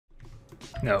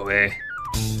No way.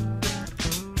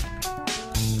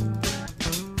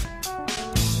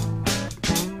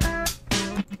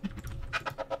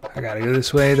 I gotta go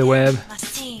this way, the web.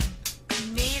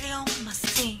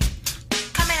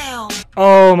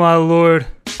 Oh my lord.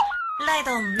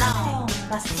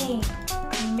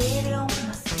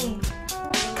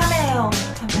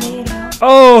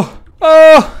 Oh!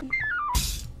 Oh!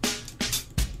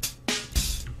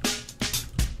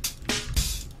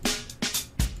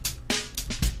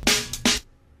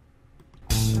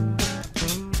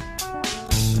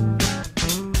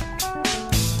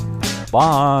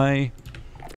 Bye.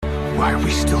 Why are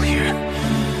we still here?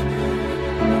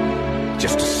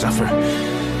 Just to suffer?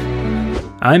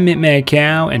 I'm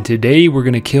MintMadCow, and today we're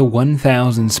gonna kill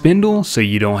 1,000 Spindle so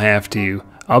you don't have to.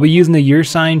 I'll be using the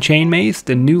Ursine Chainmace,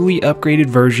 the newly upgraded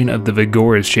version of the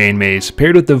Vigorous Chainmace,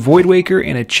 paired with the Voidwaker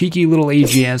and a cheeky little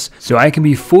AGS, so I can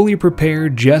be fully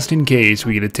prepared just in case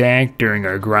we get attacked during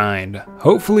our grind.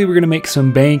 Hopefully we're gonna make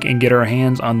some bank and get our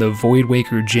hands on the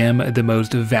Voidwaker gem, the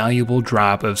most valuable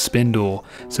drop of Spindle.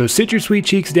 So sit your sweet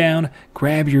cheeks down,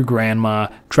 grab your grandma,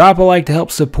 drop a like to help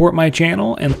support my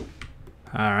channel, and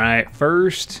alright,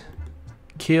 first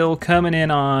kill coming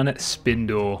in on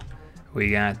Spindle. We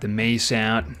got the mace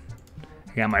out.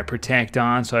 I got my protect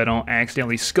on so I don't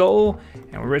accidentally skull,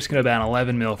 and we're risking about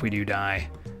 11 mil if we do die.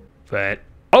 But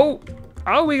oh,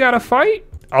 we got a fight.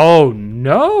 Oh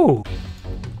no.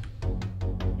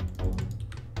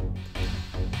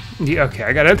 Yeah, okay,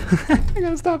 I gotta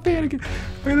stop panicking.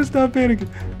 I gotta stop panicking.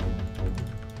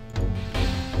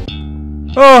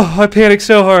 Oh, I panicked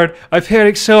so hard. I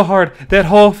panicked so hard. That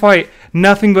whole fight,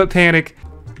 nothing but panic.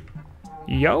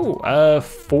 Yo,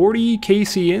 40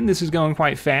 KC in. This is going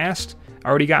quite fast. I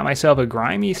already got myself a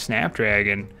grimy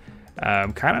Snapdragon.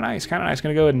 Kind of nice, kind of nice.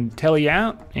 Gonna go ahead and tell you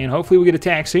out, and hopefully we get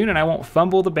attacked soon and I won't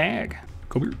fumble the bag.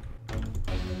 Come here.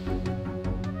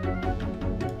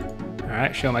 All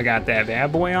right, show 'em I got that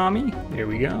bad boy on me. There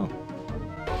we go.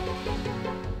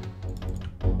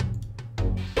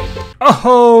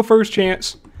 Oh, first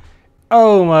chance.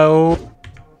 Oh my.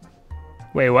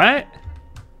 Wait, what?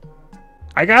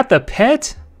 I got the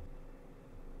pet?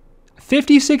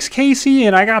 56 KC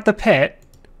and I got the pet.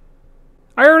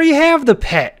 I already have the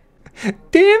pet. Damn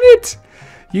it!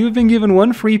 You've been given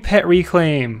one free pet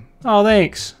reclaim. Oh,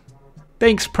 thanks.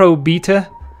 Thanks, Pro Beta.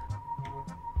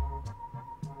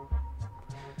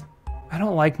 I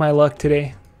don't like my luck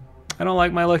today. I don't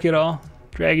like my luck at all.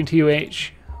 Dragon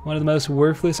TOH, one of the most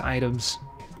worthless items.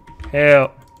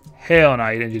 Hell nah,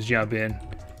 you didn't just jump in.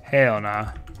 Hell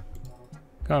nah.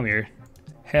 Come here.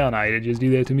 Hell no, you didn't just do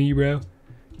that to me, bro.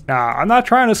 Nah, I'm not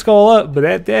trying to skull up,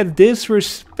 but that's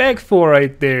disrespectful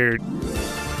right there.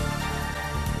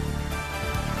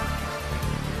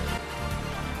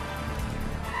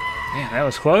 Man, that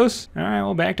was close. Alright,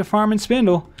 well, back to farming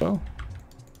Spindle. Oh,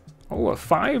 a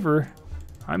 5er.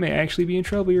 I may actually be in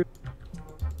trouble here.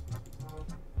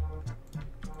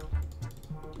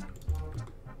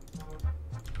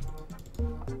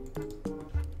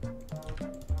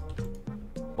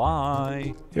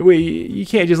 Bye. Wait, you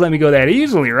can't just let me go that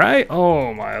easily, right?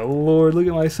 Oh my lord, look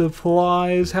at my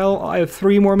supplies. I have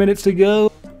 3 more minutes to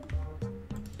go.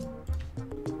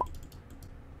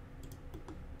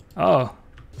 Oh.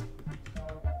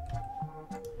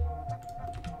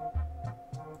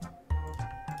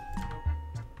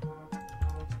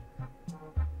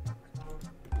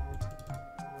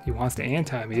 He wants to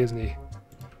anti me, isn't he?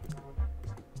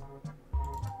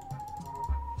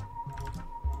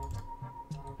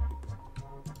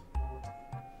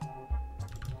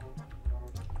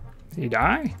 Did he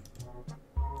die?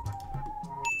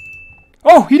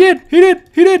 Oh, he did! He did!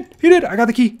 He did! He did! I got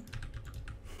the key.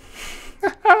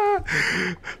 Oh,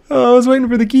 I was waiting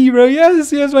for the key, bro.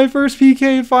 Yes, yes, my first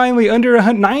PK finally. Under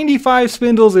 95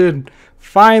 Spindles in.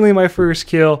 Finally, my first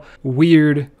kill.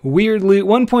 Weird loot.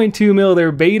 1.2 mil.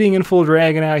 They're baiting in full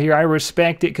dragon out here. I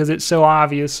respect it because it's so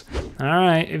obvious. All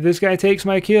right, if this guy takes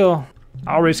my kill,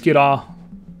 I'll risk it all.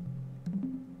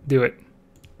 Do it.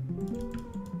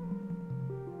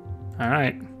 All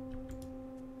right.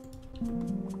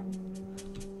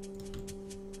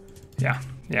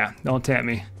 Yeah, don't tap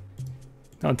me.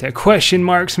 Don't tap question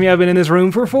marks me. I've been in this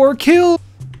room for 4 kills.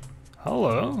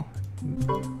 Hello.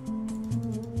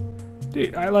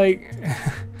 Dude, I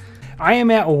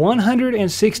am at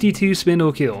 162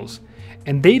 Spindle kills,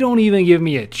 and they don't even give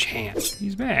me a chance.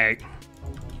 He's back.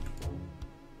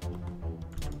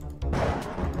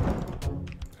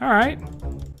 All right.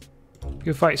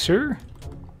 Good fight, sir.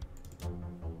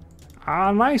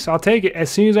 Ah, nice. I'll take it. As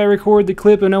soon as I record the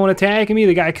clip of no one attacking me,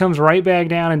 the guy comes right back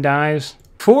down and dies.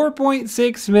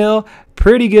 4.6 mil.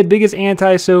 Pretty good. Biggest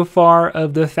anti so far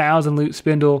of the 1,000 loot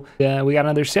spindle. We got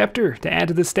another scepter to add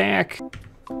to the stack.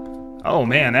 Oh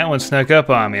man, that one snuck up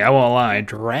on me. I won't lie.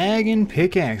 Dragon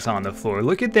pickaxe on the floor.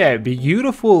 Look at that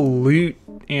beautiful loot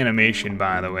animation,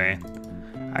 by the way.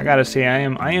 I gotta say, I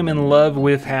am in love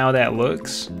with how that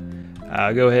looks.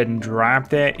 Go ahead and drop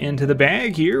that into the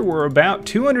bag here. We're about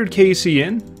 200 KC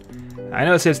in. I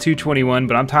know it says 221,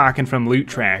 but I'm talking from Loot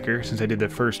Tracker since I did the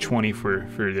first 20 for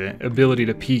the ability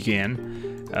to peek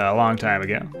in a long time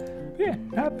ago. Yeah,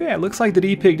 not bad. Looks like the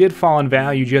D-Pig did fall in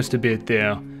value just a bit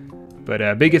though.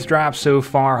 But biggest drop so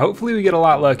far. Hopefully we get a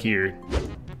lot luckier.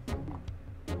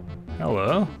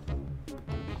 Hello.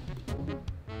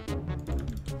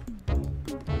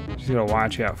 Just gotta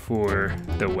watch out for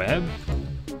the web.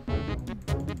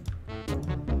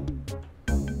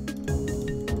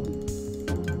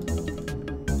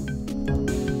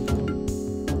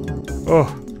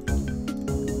 Oh.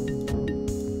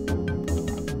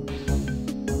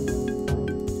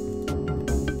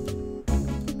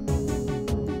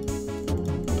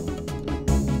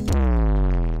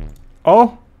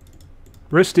 Oh.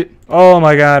 Risked it. Oh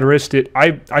my god, risked it.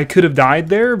 I could have died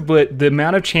there, but the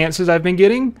amount of chances I've been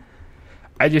getting,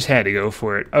 I just had to go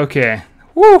for it. Okay.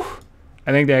 Woo.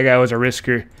 I think that guy was a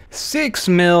risker. 6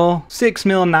 mil,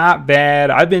 not bad.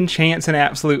 I've been chancing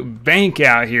absolute bank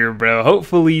out here, bro.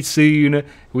 Hopefully soon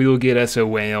we will get us a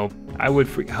whale. I would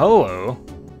freak. Hello.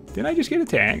 Didn't I just get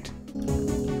attacked?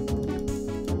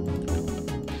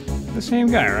 The same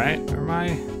guy, right? Or am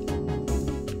I?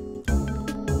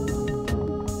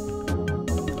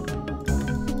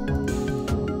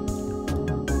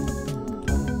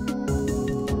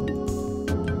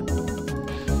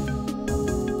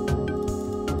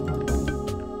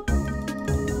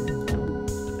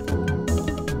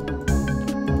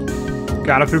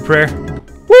 Got it through prayer.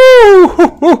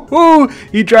 Woo!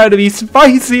 He tried to be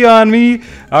spicy on me.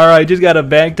 Alright, just got a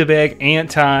back-to-back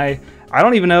anti. I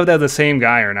don't even know if that's the same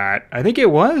guy or not. I think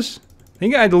it was. I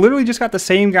think I literally just got the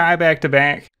same guy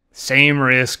back-to-back. Same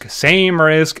risk.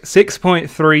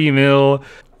 6.3 mil.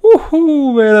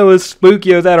 Woohoo, man, that was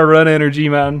spooky. I was out of run energy,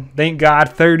 man. Thank God,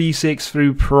 36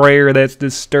 through prayer. That's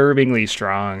disturbingly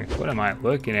strong. What am I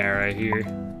looking at right here?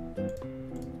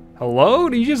 Hello?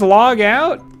 Did you just log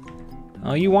out?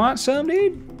 Oh, you want some,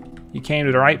 dude? You came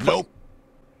to the right place. Nope.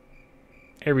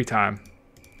 Every time.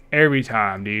 Every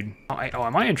time, dude. Oh,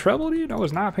 am I in trouble, dude? I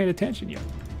was not paying attention yet.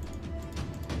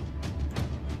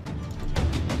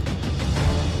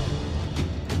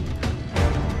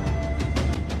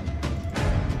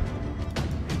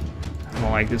 I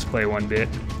don't like this play one bit.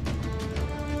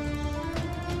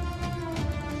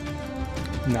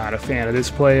 Not a fan of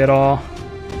this play at all.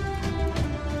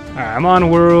 Alright, I'm on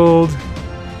world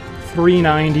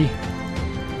 390.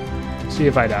 See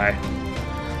if I die.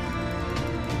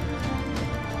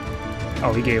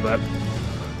 Oh, he gave up.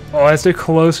 Oh, that's the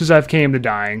closest I've came to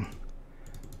dying.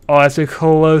 Oh, that's the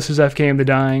closest I've came to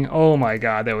dying. Oh my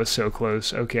god, that was so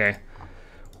close. Okay.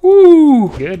 Woo!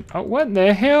 Good. Oh, what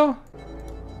the hell?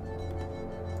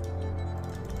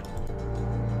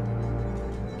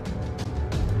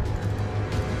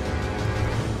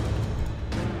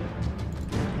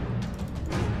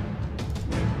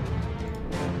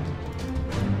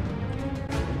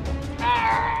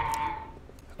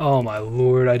 Oh my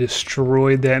lord, I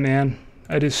destroyed that man.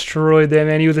 I destroyed that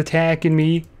man. He was attacking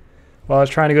me while I was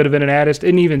trying to go to Venenatus.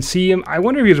 Didn't even see him. I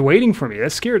wonder if he was waiting for me.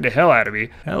 That scared the hell out of me.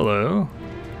 Hello.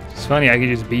 It's funny, I could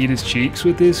just beat his cheeks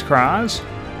with this cross.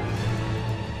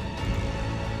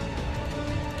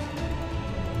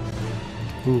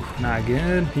 Ooh, not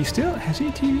good. He still, has he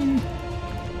TV?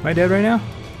 Am I dead right now?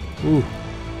 Ooh.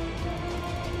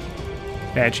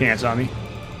 Bad chance on me.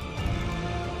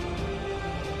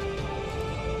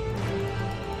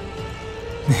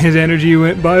 His energy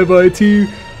went bye-bye too.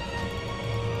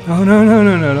 Oh, no, no,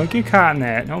 no, no. Don't get caught in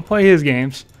that. Don't play his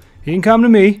games. He can come to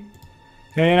me.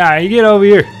 Hey, nah, you get over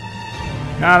here.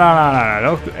 No, no, no, no, no.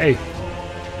 Don't, hey. I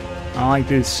don't like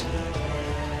this.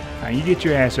 Now, you get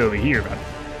your ass over here, buddy.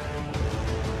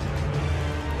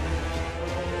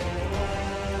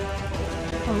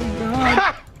 Oh,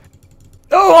 God.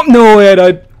 Oh, no,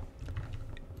 Ed.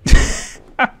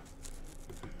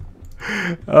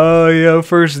 Oh, yeah,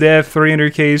 first death,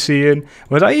 300 KC in.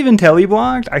 Was I even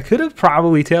telly-blocked? I could have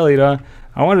probably tellied, huh?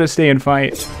 I wanted to stay and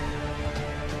fight.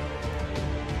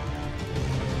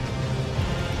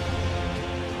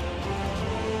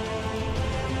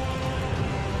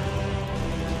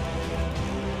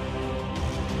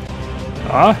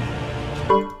 Huh?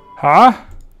 Huh?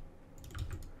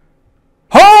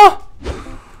 Huh?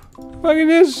 Look at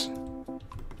this.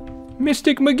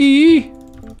 Mystic McGee.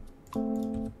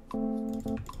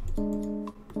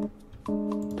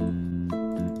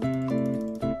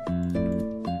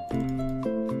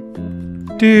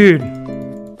 Dude.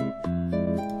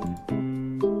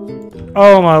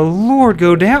 Oh my lord,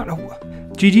 go down.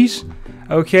 GG's.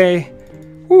 Okay.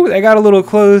 Ooh, that got a little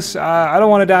close. I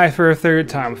don't want to die for a third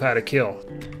time without a kill.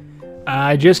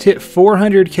 I just hit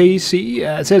 400 KC.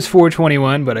 It says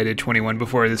 421, but I did 21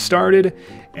 before this started.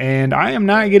 And I am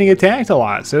not getting attacked a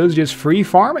lot, so it's just free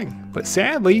farming. But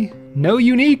sadly, no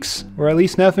uniques, or at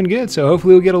least nothing good. So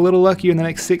hopefully we'll get a little luckier in the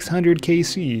next 600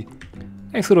 KC.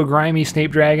 Nice little grimy Snape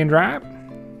Dragon drop.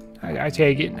 I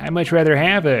take it. I'd much rather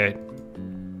have a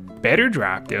better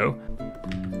drop, though.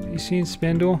 Have you seen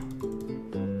Spindle?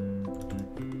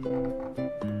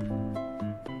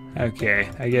 Okay,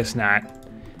 I guess not.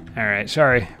 Alright,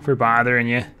 sorry for bothering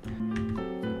you.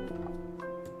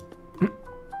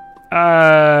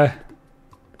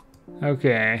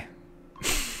 Okay.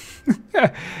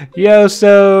 Yo,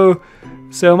 so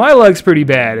my luck's pretty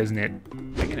bad, isn't it?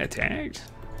 I get attacked.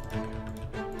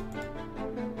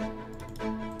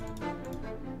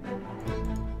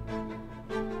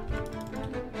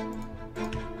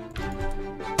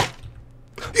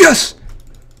 Yes!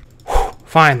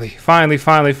 Finally.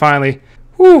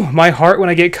 Whew, my heart when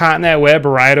I get caught in that web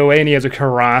right away and he has a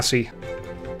Karasi.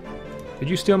 Did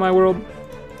you steal my world?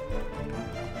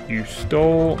 You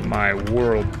stole my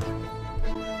world.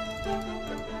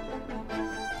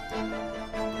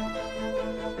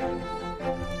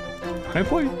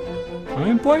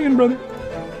 I'm playing, brother.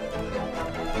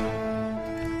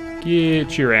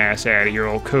 Get your ass out of here,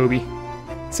 old Kobe.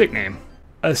 Sick name.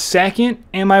 A second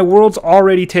and my world's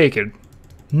already taken.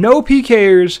 No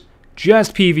PKers,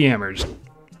 just PVMers.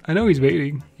 I know he's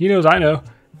waiting. He knows I know.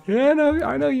 Yeah,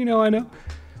 I know, you know, I know.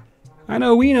 I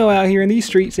know we know out here in these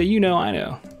streets that you know I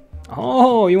know.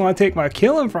 Oh, you want to take my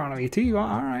kill in front of me too?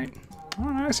 Alright.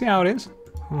 Alright, I see how it is.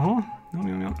 No.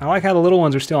 I like how the little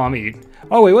ones are still on me.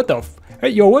 Oh wait, what the f— hey,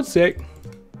 yo, what's sick?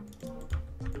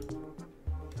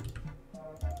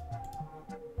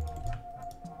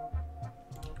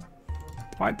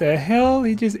 What the hell?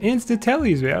 He just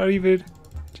insta-tellies me. I don't even—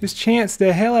 just chance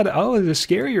the hell out of— oh, there's a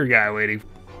scarier guy waiting.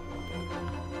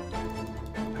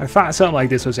 I thought something like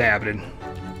this was happening.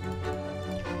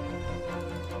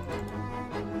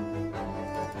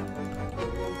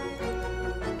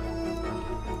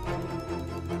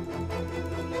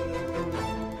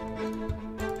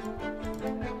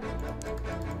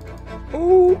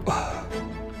 Oh,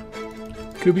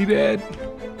 could be bad.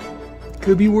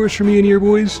 Could be worse for me in here,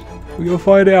 boys. We gonna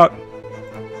find out.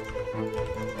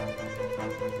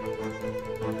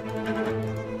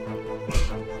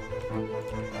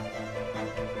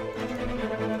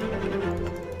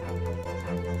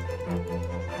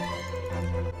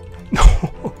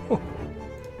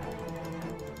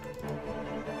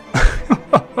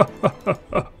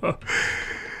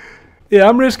 Yeah,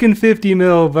 I'm risking 50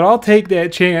 mil, but I'll take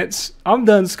that chance. I'm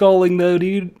done sculling though,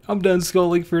 dude. I'm done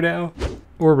sculling for now.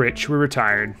 We're rich. We're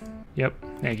retired. Yep.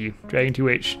 Thank you. Dragon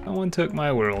 2H. No one took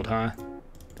my world, huh?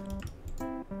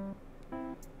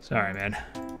 Sorry, man.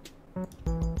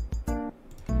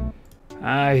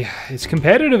 It's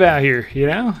competitive out here, you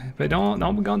know? But don't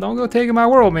go taking my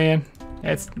world, man.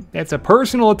 That's a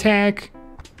personal attack.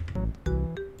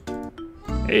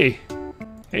 Hey.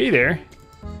 Hey there.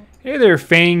 Hey there,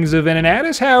 Fangs of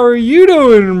Venenatus. How are you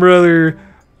doing, brother?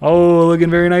 Oh, looking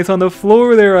very nice on the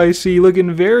floor there, I see.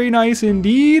 Looking very nice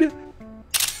indeed.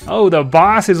 Oh, the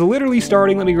boss is literally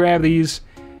starting. Let me grab these.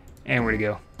 And where'd it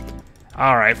go?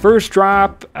 Alright, first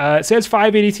drop. It says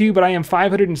 582, but I am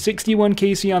 561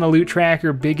 KC on the loot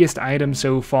tracker. Biggest item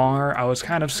so far. I was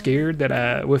kind of scared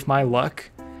that with my luck,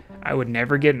 I would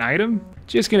never get an item.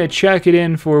 Just gonna chuck it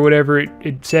in for whatever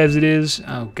it says it is.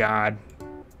 Oh, God.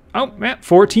 Oh, man,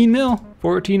 14 mil.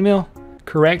 14 mil.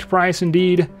 Correct price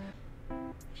indeed.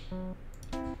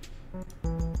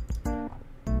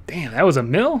 Damn, that was a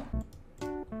mil?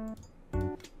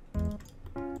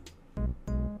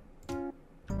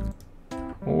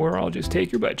 Or I'll just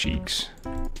take your butt cheeks.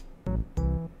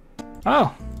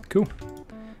 Oh, cool.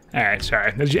 Alright,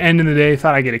 sorry. That's the end of the day.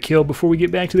 Thought I'd get a kill before we get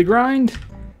back to the grind.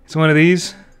 It's one of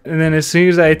these. And then as soon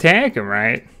as I attack him,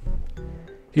 right?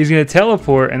 He's gonna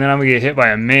teleport, and then I'm gonna get hit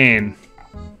by a main.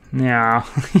 No.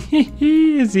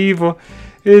 It's evil.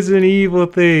 It's an evil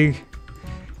thing.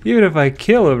 Even if I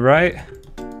kill him, right?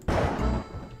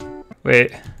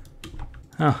 Wait.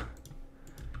 Oh.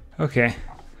 Okay.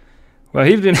 Well,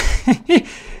 he's been...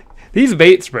 These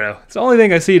baits, bro. It's the only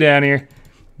thing I see down here.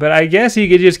 But I guess you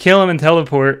could just kill him and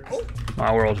teleport.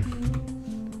 My world.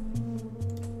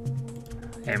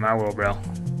 Hey, my world, bro.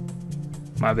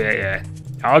 My bad, yeah.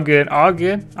 All good, all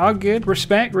good, all good.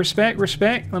 Respect, respect,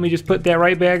 respect. Let me just put that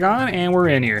right back on, and we're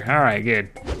in here. All right, good.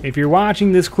 If you're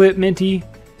watching this clip, Minty,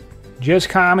 just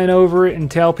comment over it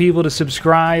and tell people to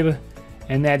subscribe,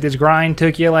 and that this grind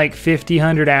took you like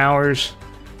 100 hours,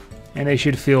 and they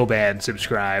should feel bad and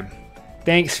subscribe.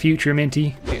 Thanks, Future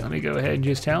Minty. Okay, let me go ahead and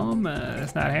just tell them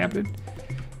that's not happening.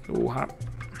 Oh, hop.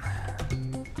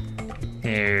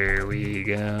 There we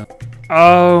go.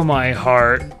 Oh, my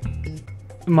heart.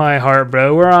 My heart,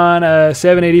 bro. We're on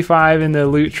 785 in the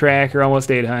loot tracker,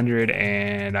 almost 800,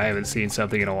 and I haven't seen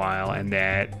something in a while, and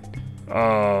that,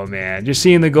 oh man, just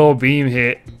seeing the gold beam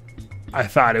hit, I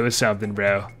thought it was something,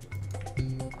 bro.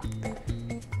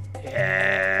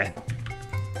 Yeah.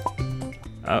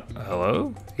 Oh,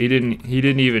 hello? He didn't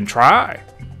even try.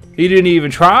 He didn't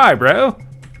even try, bro.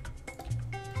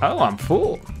 Oh, I'm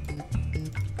full.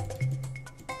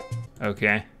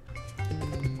 Okay.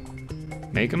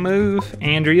 Make a move,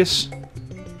 Andreas.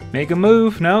 Make a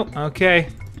move. No, okay.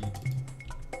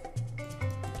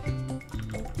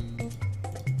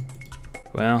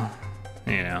 Well,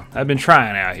 you know, I've been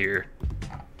trying out here.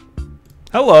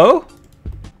 Hello?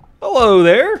 Hello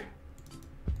there.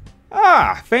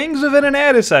 Ah, Fangs of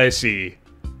Venenatus, I see.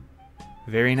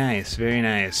 Very nice, very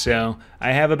nice. So,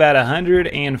 I have about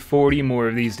 140 more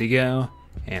of these to go,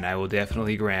 and I will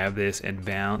definitely grab this and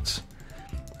bounce.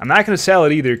 I'm not going to sell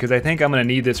it either, because I think I'm going to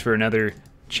need this for another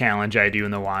challenge I do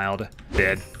in the wild.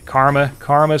 Dead.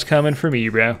 Karma's coming for me,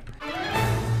 bro.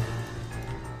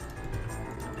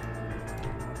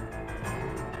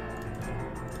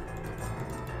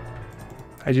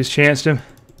 I just chanced him.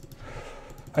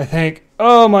 I think.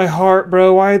 Oh, my heart,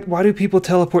 bro. Why do people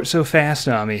teleport so fast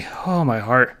on me? Oh, my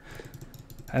heart.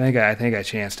 I think I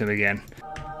chanced him again.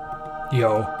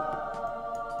 Yo.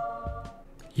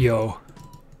 Yo.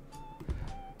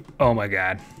 Oh my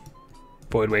god.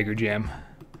 Voidwaker gem.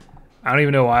 I don't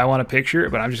even know why I want a picture,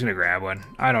 but I'm just gonna grab one.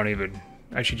 I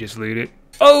should just loot it.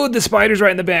 Oh, the spider's right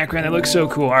in the background. That looks so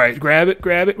cool. Alright, grab it.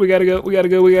 We gotta go.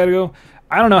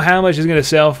 I don't know how much it's gonna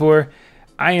sell for.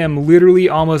 I am literally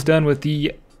almost done with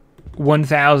the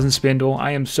 1000 spindle.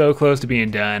 I am so close to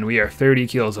being done. We are 30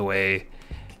 kills away.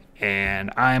 And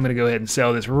I'm gonna go ahead and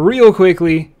sell this real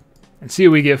quickly and see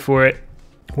what we get for it.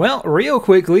 Well, real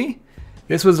quickly,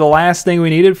 this was the last thing we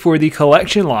needed for the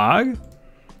collection log.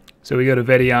 So we go to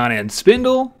Vedion and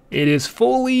Spindle. It is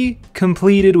fully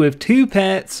completed with 2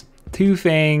 pets, 2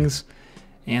 fangs,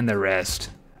 and the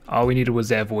rest. All we needed was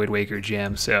that Voidwaker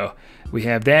gem. So we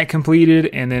have that completed,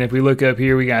 and then if we look up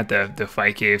here, we got the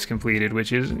fight caves completed,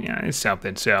 which is, yeah, it's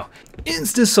something. So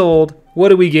insta sold. What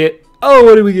do we get? Oh,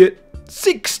 what do we get?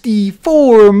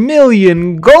 64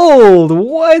 million gold.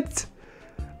 What?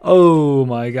 Oh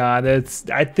my god,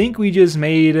 I think we just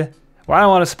made, well, I don't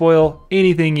want to spoil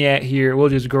anything yet here. We'll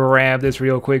just grab this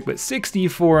real quick, but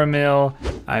 64 mil.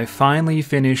 I finally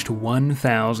finished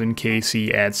 1000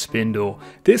 KC at Spindle.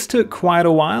 This took quite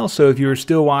a while, so if you're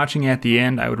still watching at the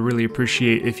end, I would really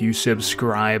appreciate if you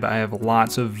subscribe. I have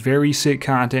lots of very sick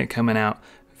content coming out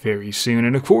very soon,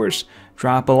 and of course,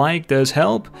 drop a like does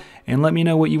help, and let me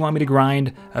know what you want me to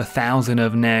grind 1,000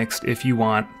 of next if you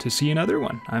want to see another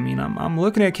one. I mean, I'm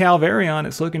looking at Calvarion,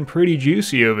 it's looking pretty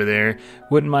juicy over there.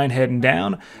 Wouldn't mind heading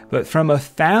down, but from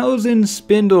 1,000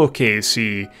 Spindle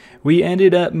KC, we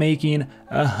ended up making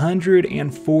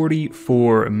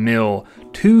 144 mil.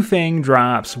 2 Fang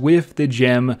drops with the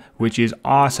gem, which is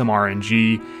awesome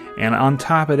RNG. And on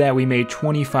top of that, we made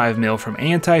 25 mil from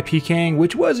anti-pking,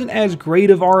 which wasn't as great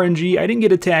of RNG. I didn't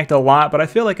get attacked a lot, but I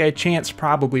feel like I chanced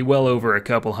probably well over a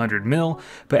couple 100 mil.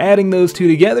 But adding those two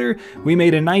together, we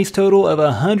made a nice total of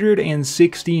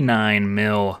 169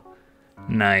 mil.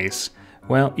 Nice.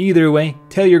 Well, either way,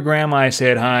 tell your grandma I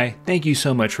said hi. Thank you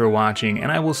so much for watching,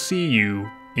 and I will see you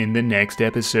in the next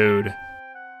episode.